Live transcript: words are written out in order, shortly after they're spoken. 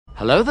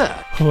Hello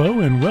there.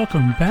 Hello and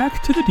welcome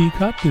back to the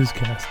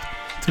disCast.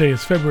 Today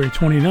is February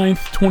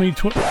 29th,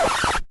 2020.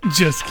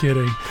 Just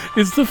kidding.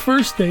 It's the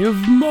first day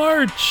of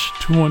March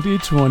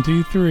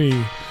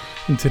 2023.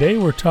 And today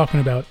we're talking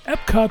about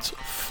Epcot's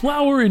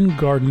Flower and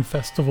Garden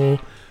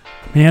Festival,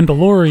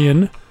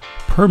 Mandalorian,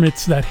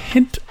 permits that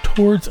hint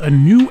towards a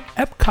new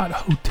Epcot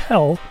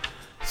hotel,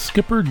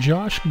 Skipper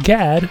Josh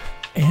Gad,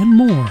 and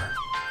more.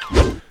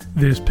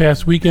 This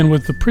past weekend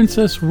was the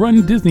Princess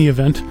Run Disney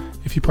event.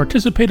 If you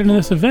participated in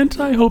this event,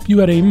 I hope you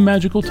had a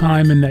magical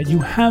time and that you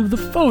have the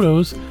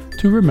photos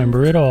to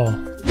remember it all.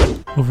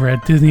 Over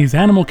at Disney's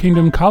Animal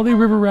Kingdom, Kali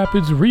River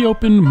Rapids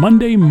reopened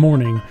Monday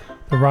morning.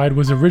 The ride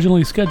was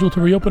originally scheduled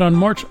to reopen on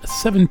March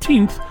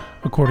 17th,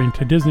 according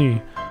to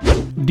Disney.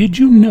 Did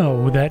you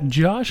know that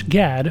Josh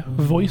Gad,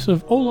 voice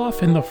of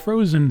Olaf in the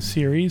Frozen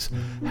series,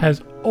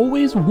 has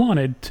always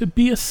wanted to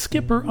be a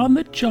skipper on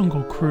the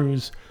Jungle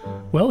Cruise?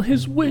 Well,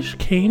 his wish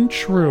came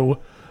true.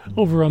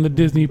 Over on the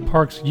Disney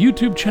Parks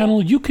YouTube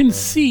channel, you can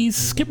see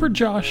Skipper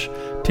Josh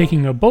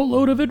taking a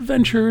boatload of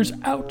adventurers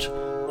out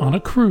on a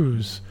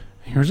cruise.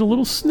 Here's a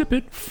little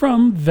snippet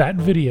from that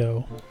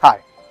video. Hi,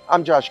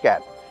 I'm Josh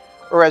Gad,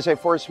 or as I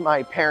force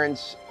my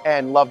parents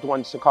and loved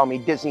ones to call me,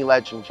 Disney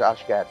legend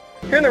Josh Gad.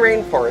 Here in the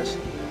rainforest,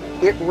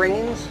 it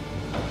rains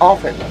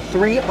often,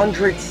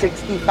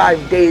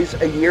 365 days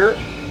a year.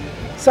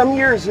 Some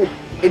years it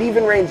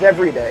even rains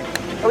every day.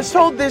 I was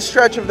told this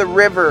stretch of the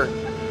river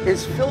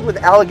is filled with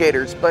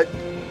alligators, but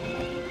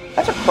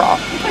that's a crop.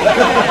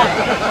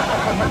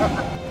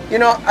 You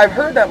know, I've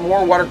heard that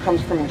more water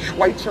comes from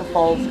Schweitzer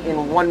Falls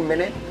in 1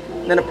 minute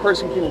than a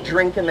person can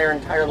drink in their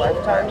entire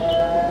lifetime.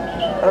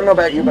 I don't know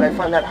about you, but I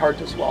find that hard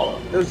to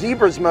swallow. Those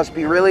zebras must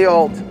be really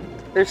old.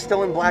 They're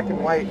still in black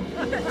and white.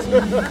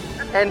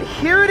 And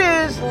here it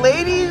is,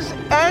 ladies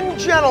and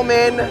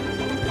gentlemen,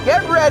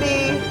 get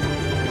ready.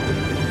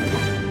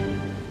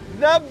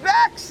 The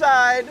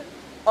backside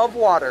of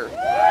water.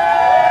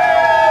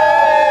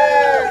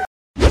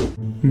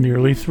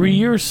 Nearly 3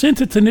 years since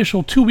its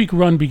initial 2-week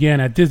run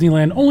began at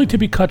Disneyland, only to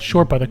be cut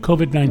short by the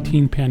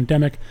COVID-19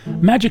 pandemic,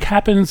 Magic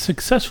Happens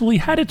successfully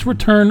had its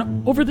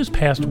return over this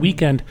past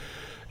weekend.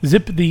 The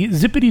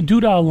Zippity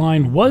Doodah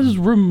line was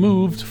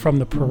removed from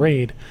the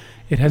parade.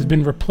 It has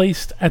been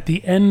replaced at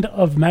the end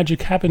of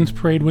Magic Happens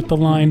parade with the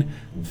line,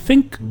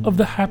 "Think of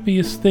the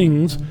happiest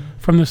things,"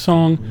 from the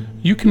song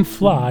 "You Can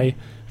Fly,"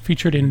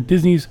 featured in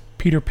Disney's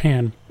Peter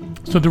Pan.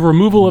 So the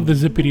removal of the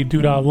Zippity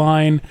Doodah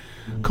line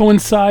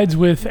coincides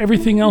with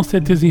everything else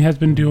that Disney has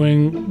been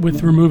doing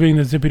with removing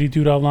the Zippity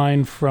Doodah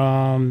line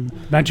from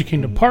Magic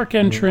Kingdom Park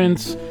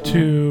entrance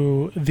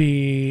to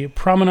the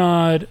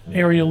Promenade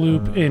area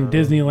loop in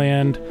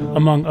Disneyland,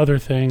 among other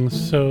things.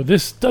 So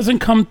this doesn't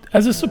come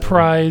as a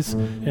surprise,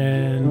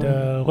 and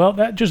well,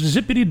 that just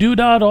Zippity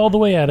Doodah all the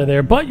way out of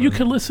there. But you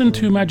can listen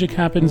to Magic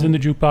Happens in the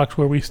jukebox,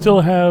 where we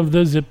still have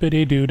the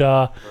Zippity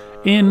Doodah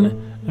in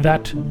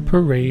that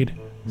parade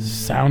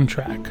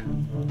soundtrack.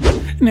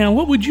 Now,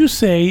 what would you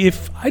say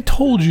if I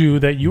told you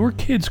that your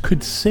kids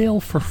could sail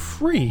for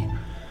free?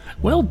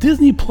 Well,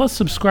 Disney Plus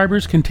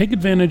subscribers can take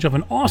advantage of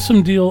an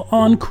awesome deal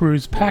on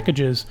cruise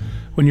packages.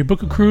 When you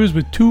book a cruise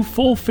with 2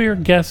 full fare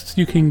guests,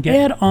 you can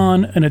add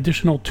on an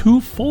additional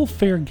 2 full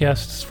fare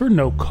guests for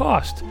no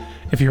cost.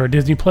 If you're a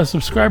Disney Plus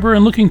subscriber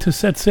and looking to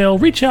set sail,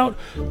 reach out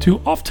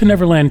to Off to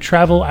Neverland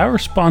Travel, our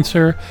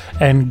sponsor,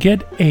 and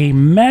get a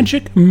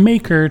magic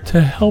maker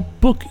to help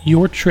book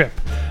your trip.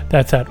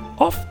 That's at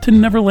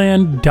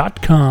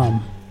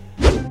offtoneverland.com.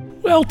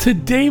 Well,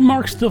 today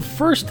marks the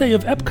first day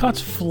of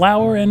Epcot's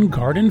Flower and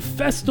Garden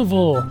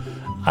Festival.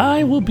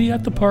 I will be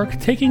at the park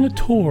taking a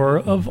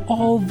tour of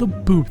all the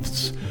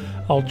booths.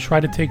 I'll try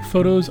to take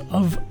photos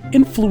of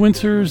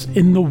influencers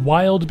in the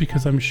wild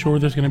because I'm sure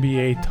there's going to be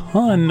a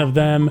ton of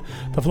them.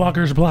 The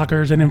vloggers,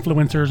 bloggers, and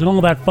influencers and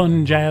all that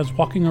fun jazz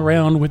walking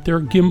around with their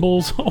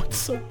gimbals. Oh, it's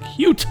so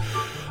cute.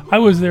 I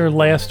was there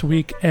last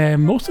week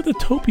and most of the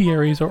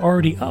topiaries are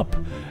already up.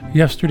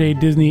 Yesterday,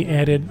 Disney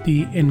added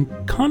the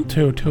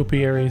Encanto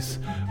topiaries,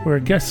 where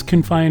guests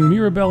can find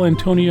Mirabelle,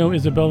 Antonio,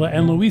 Isabella,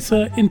 and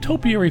Luisa in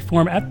topiary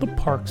form at the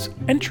park's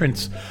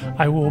entrance.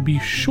 I will be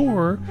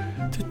sure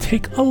to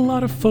take a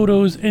lot of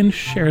photos and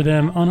share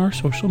them on our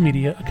social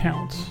media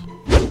accounts.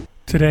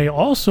 Today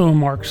also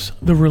marks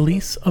the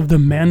release of The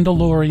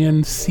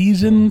Mandalorian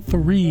Season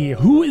 3.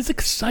 Who is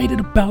excited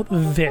about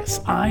this?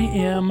 I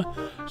am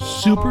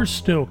super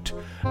stoked.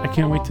 I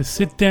can't wait to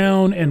sit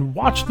down and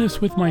watch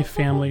this with my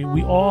family.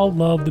 We all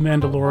love The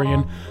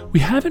Mandalorian. We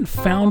haven't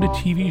found a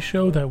TV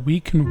show that we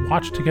can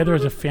watch together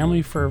as a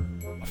family for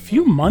a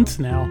few months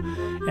now,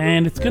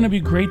 and it's going to be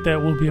great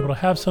that we'll be able to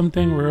have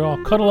something where we'll all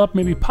cuddle up,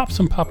 maybe pop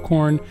some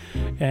popcorn,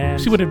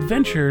 and see what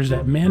adventures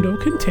that Mando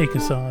can take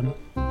us on.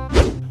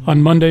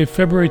 On Monday,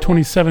 February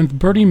 27th,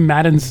 Bernie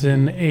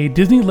Madison, a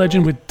Disney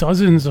legend with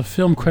dozens of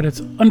film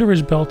credits under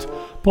his belt,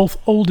 both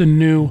old and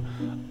new,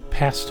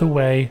 passed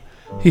away.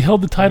 He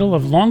held the title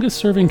of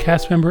longest-serving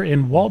cast member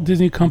in Walt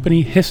Disney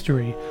Company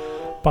history.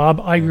 Bob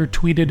Iger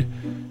tweeted,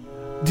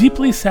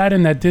 "Deeply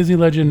saddened that Disney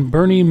legend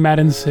Bernie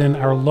Madison,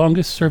 our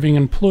longest-serving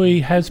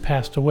employee, has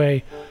passed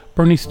away.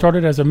 Bernie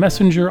started as a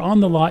messenger on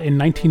the lot in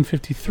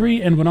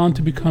 1953 and went on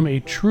to become a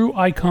true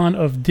icon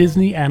of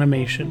Disney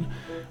animation.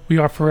 We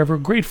are forever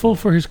grateful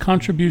for his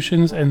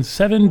contributions and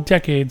 7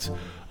 decades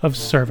of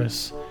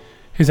service.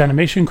 His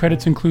animation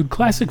credits include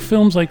classic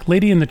films like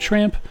Lady and the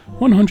Tramp,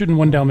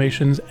 101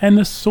 Dalmatians, and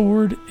The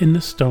Sword in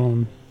the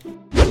Stone.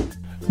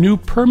 New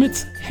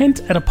permits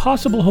hint at a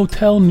possible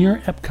hotel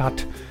near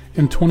Epcot.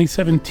 In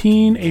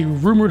 2017, a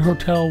rumored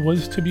hotel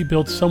was to be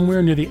built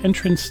somewhere near the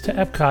entrance to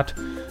Epcot.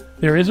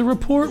 There is a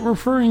report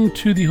referring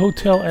to the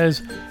hotel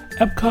as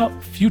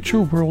Epcot Future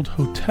World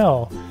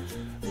Hotel.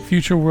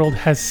 Future World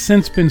has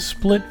since been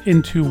split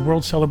into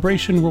World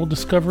Celebration, World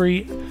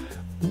Discovery,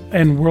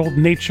 and World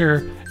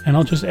Nature, and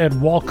I'll just add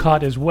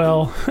Walcott as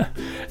well.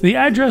 The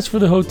address for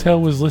the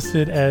hotel was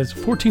listed as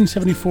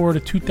 1474 to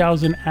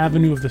 2000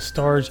 Avenue of the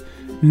Stars,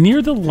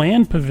 near the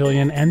Land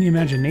Pavilion and the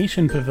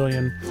Imagination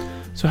Pavilion.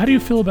 So how do you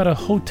feel about a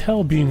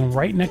hotel being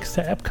right next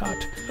to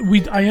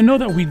Epcot? I know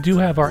that we do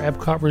have our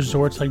Epcot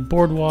resorts like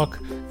Boardwalk,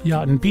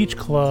 Yacht and Beach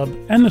Club,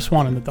 and the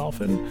Swan and the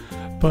Dolphin.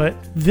 But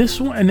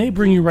this one, and they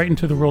bring you right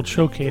into the World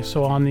Showcase.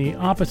 So on the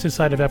opposite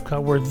side of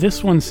Epcot, where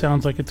this one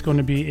sounds like it's going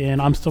to be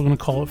in, I'm still going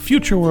to call it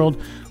Future World,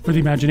 where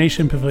the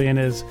Imagination Pavilion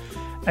is.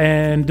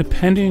 And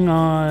depending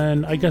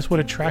on, I guess,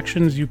 what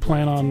attractions you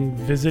plan on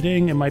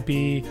visiting, it might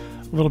be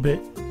a little bit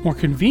more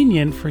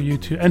convenient for you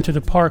to enter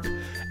the park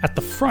at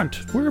the front,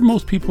 where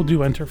most people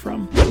do enter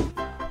from.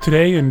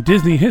 Today in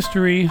Disney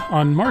history,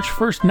 on March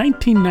 1st,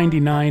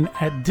 1999,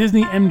 at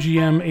Disney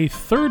MGM, a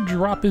third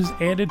drop is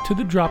added to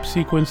the drop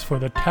sequence for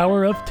the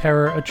Tower of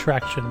Terror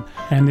attraction.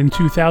 And in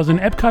 2000,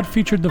 Epcot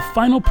featured the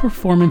final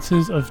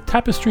performances of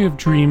Tapestry of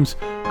Dreams,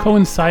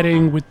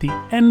 coinciding with the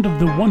end of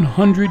the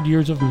 100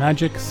 Years of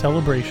Magic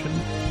celebration.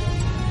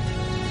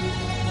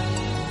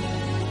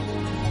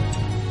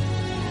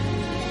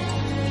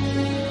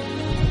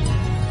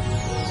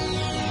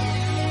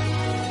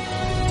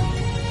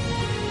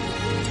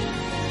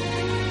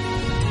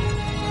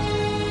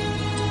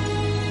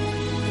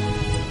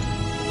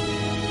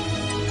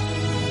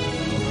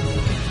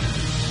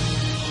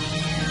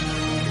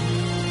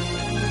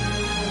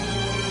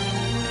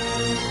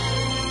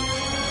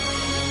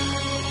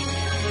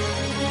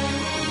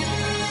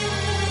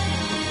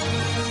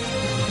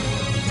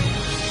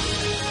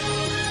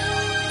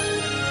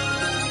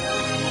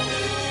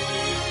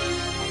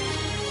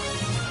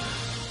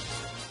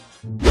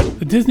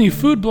 The Disney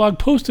Food Blog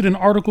posted an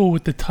article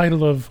with the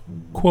title of,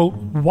 quote,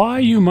 "Why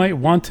You Might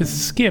Want to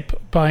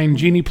Skip Buying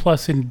Genie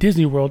Plus in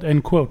Disney World,"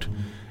 end quote.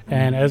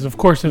 And as of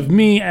course of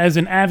me, as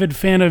an avid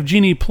fan of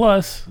Genie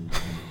Plus,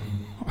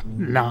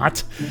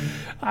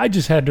 I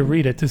just had to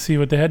read it to see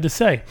what they had to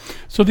say.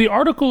 So the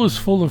article is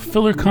full of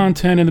filler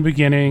content in the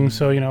beginning,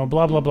 so, you know,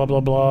 blah, blah, blah, blah,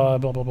 blah,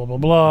 blah, blah, blah, blah,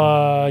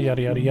 blah,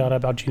 yada, yada, yada,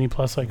 about Genie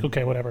Plus, like,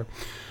 okay, whatever.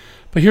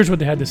 But here's what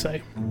they had to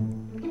say.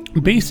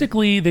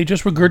 Basically, they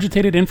just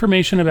regurgitated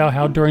information about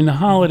how during the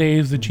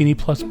holidays, the Genie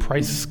Plus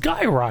price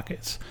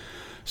skyrockets.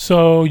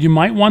 So you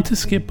might want to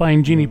skip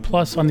buying Genie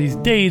Plus on these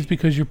days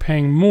because you're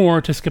paying more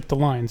to skip the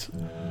lines.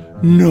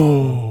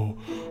 No,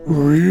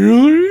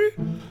 really?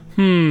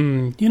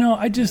 You know,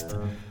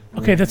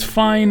 okay, that's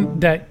fine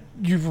that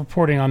you're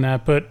reporting on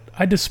that, but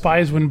I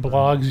despise when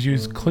blogs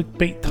use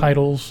clickbait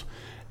titles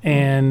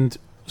and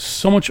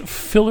so much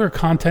filler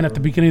content at the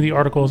beginning of the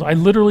articles. I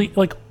literally,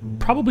 like,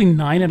 probably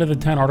 9 out of the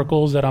 10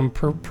 articles that I'm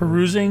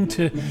perusing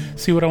to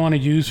see what I want to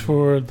use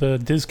for the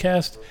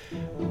disCast,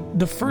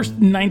 the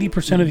first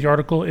 90% of the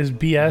article is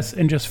BS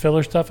and just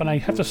filler stuff, and I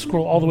have to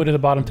scroll all the way to the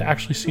bottom to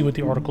actually see what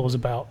the article is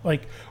about,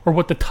 like, or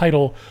what the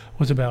title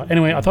was about.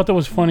 Anyway, I thought that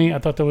was funny. I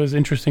thought that was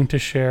interesting to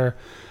share.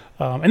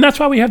 And that's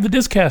why we have the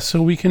disCast,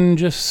 so we can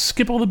just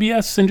skip all the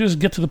BS and just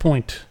get to the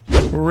point.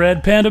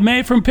 Red Panda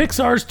May from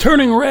Pixar's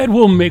Turning Red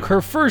will make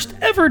her first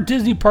ever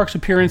Disney Parks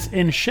appearance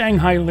in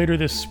Shanghai later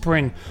this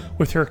spring.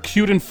 With her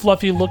cute and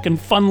fluffy look and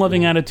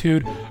fun-loving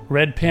attitude,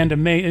 Red Panda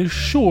May is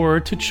sure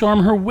to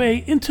charm her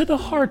way into the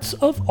hearts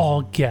of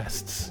all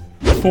guests.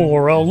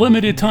 For a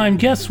limited time,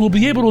 guests will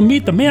be able to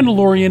meet the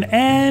Mandalorian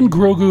and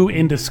Grogu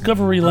in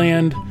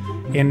Discoveryland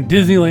in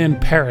Disneyland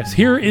Paris.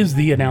 Here is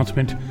the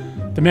announcement.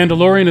 The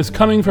Mandalorian is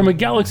coming from a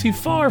galaxy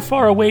far,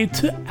 far away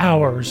to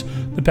ours.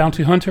 The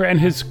bounty hunter and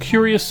his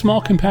curious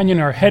small companion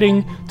are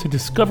heading to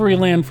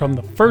Discoveryland from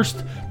the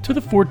 1st to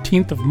the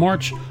 14th of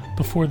March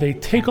before they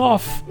take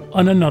off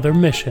on another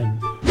mission.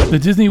 The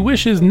Disney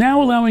Wish is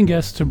now allowing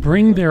guests to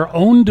bring their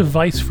own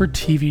device for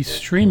TV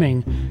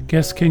streaming.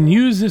 Guests can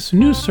use this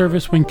new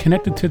service when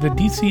connected to the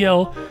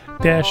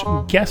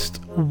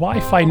DCL-Guest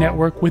Wi-Fi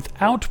network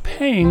without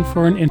paying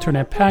for an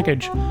internet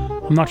package.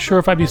 I'm not sure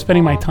if I'd be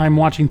spending my time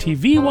watching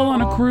TV while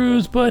on a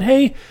cruise, but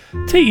hey,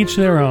 to each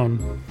their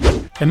own.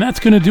 And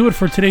that's going to do it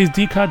for today's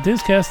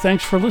disCast.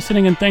 Thanks for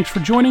listening and thanks for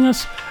joining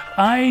us.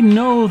 I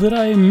know that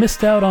I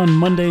missed out on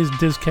Monday's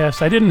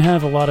disCast. I didn't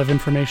have a lot of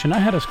information. I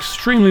had an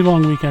extremely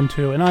long weekend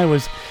too, and I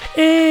was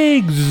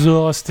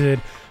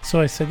exhausted. So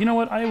I said, you know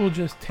what, I will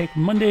just take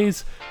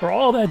Mondays, or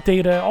all that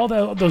data, all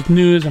those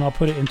news, and I'll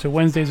put it into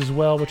Wednesdays as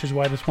well, which is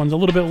why this one's a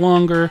little bit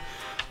longer.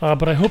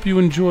 But I hope you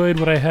enjoyed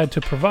what I had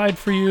to provide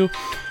for you.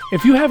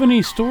 If you have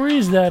any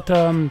stories that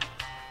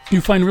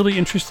you find really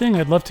interesting,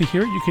 I'd love to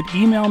hear it. You could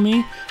email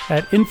me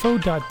at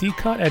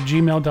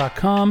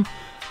info.dcot@gmail.com.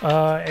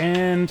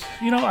 And,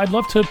 I'd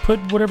love to put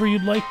whatever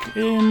you'd like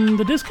in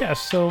the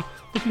disCast. So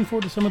looking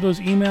forward to some of those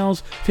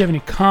emails. If you have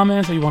any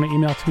comments that you want to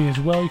email to me as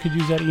well, you could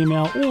use that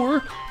email,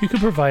 or you could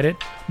provide it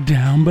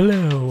down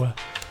below.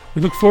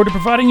 We look forward to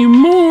providing you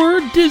more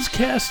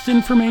disCast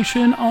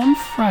information on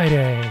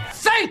Friday.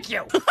 Thank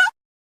you!